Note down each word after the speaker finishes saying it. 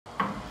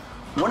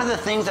One of the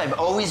things I've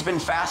always been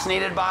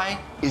fascinated by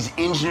is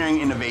engineering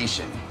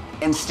innovation,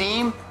 and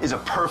steam is a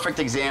perfect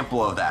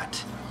example of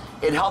that.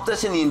 It helped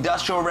us in the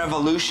Industrial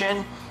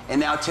Revolution,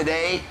 and now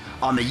today,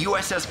 on the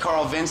USS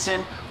Carl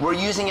Vinson, we're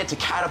using it to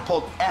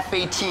catapult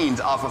F-18s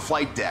off a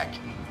flight deck.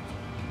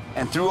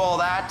 And through all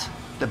that,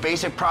 the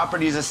basic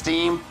properties of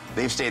steam,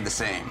 they've stayed the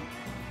same.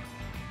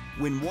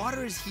 When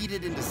water is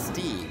heated into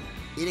steam,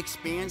 it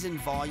expands in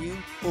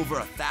volume over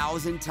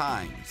 1,000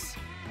 times.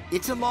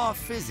 It's a law of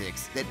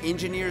physics that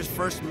engineers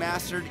first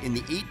mastered in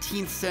the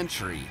 18th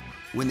century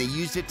when they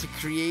used it to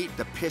create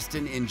the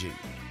piston engine.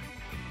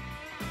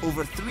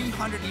 Over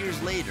 300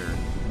 years later,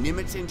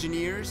 Nimitz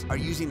engineers are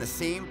using the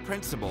same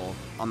principle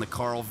on the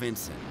Carl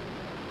Vinson.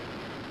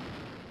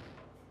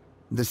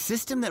 The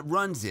system that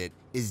runs it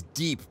is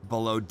deep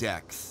below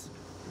decks.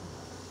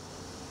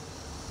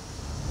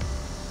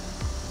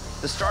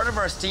 The start of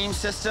our steam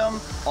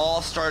system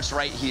all starts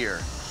right here.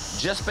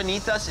 Just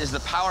beneath us is the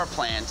power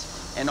plant,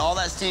 and all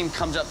that steam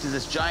comes up through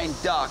this giant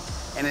duct,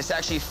 and it's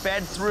actually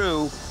fed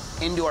through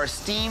into our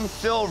steam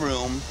fill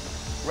room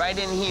right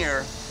in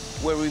here,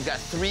 where we've got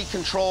 3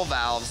 control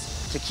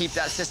valves to keep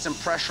that system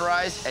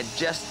pressurized at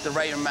just the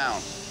right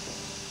amount.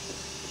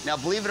 Now,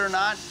 believe it or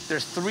not,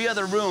 there's 3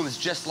 other rooms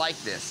just like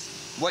this.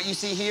 What you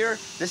see here,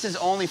 this is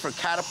only for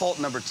catapult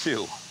number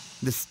 2.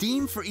 The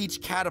steam for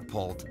each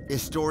catapult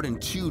is stored in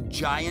 2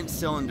 giant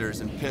cylinders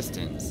and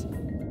pistons,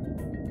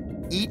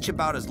 each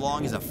about as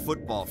long as a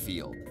football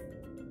field.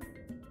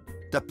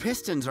 The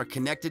pistons are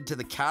connected to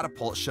the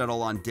catapult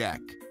shuttle on deck.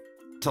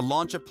 To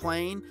launch a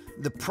plane,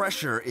 the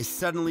pressure is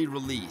suddenly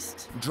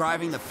released,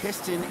 driving the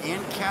piston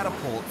and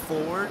catapult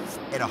forwards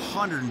at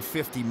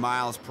 150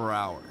 miles per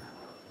hour.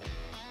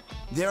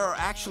 There are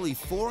actually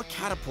 4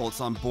 catapults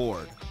on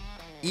board.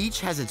 Each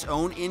has its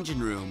own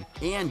engine room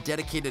and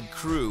dedicated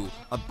crew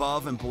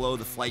above and below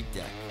the flight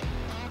deck.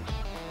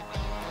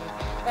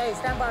 Hey,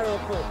 stand by real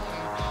quick.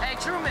 Hey,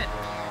 Truman.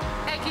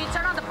 Hey, can you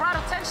turn on the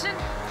throttle tension?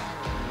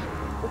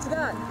 What you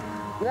got?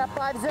 You got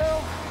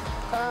 5-0?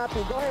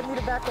 Copy. Go ahead and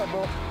need a backup,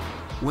 bro.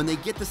 When they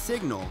get the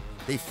signal,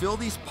 they fill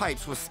these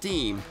pipes with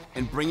steam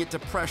and bring it to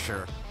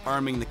pressure,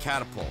 arming the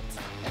catapult.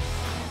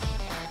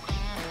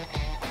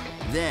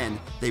 Then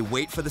they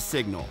wait for the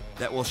signal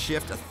that will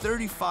shift a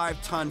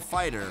 35-ton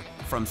fighter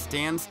from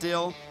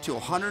standstill to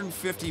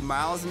 150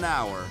 miles an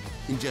hour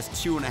in just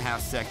 2.5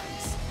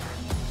 seconds.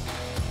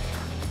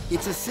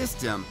 It's a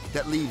system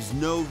that leaves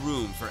no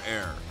room for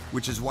error,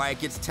 which is why it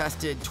gets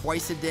tested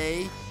twice a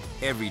day,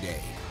 every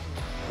day.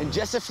 In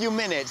just a few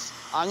minutes,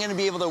 I'm gonna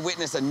be able to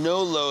witness a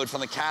no load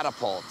from the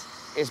catapult.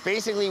 It's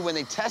basically when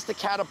they test the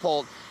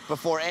catapult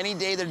before any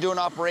day they're doing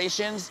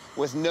operations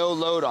with no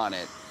load on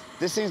it.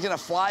 This thing's gonna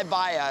fly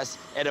by us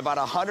at about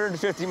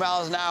 150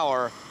 miles an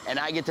hour, and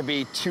I get to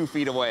be 2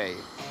 feet away.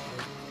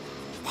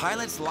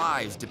 Pilots'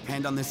 lives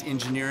depend on this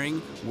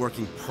engineering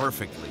working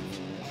perfectly,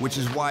 which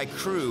is why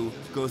crew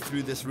go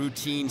through this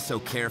routine so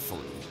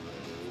carefully.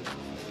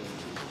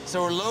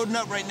 So we're loading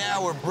up right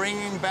now. We're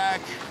bringing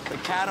back the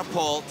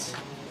catapult.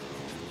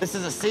 This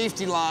is a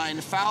safety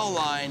line, foul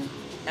line.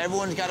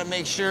 Everyone's got to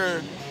make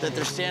sure that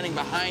they're standing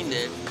behind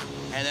it,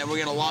 and then we're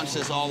going to launch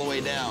this all the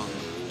way down.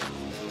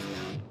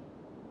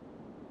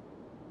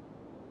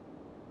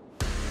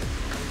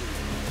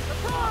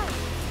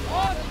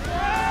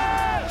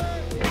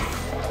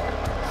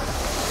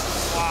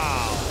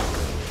 Wow.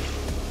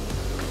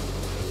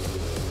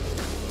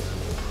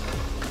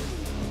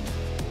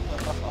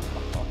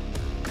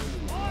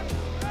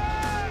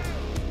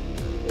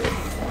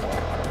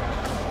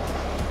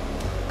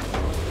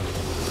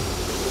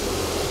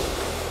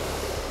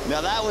 Now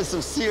that was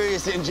some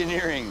serious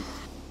engineering.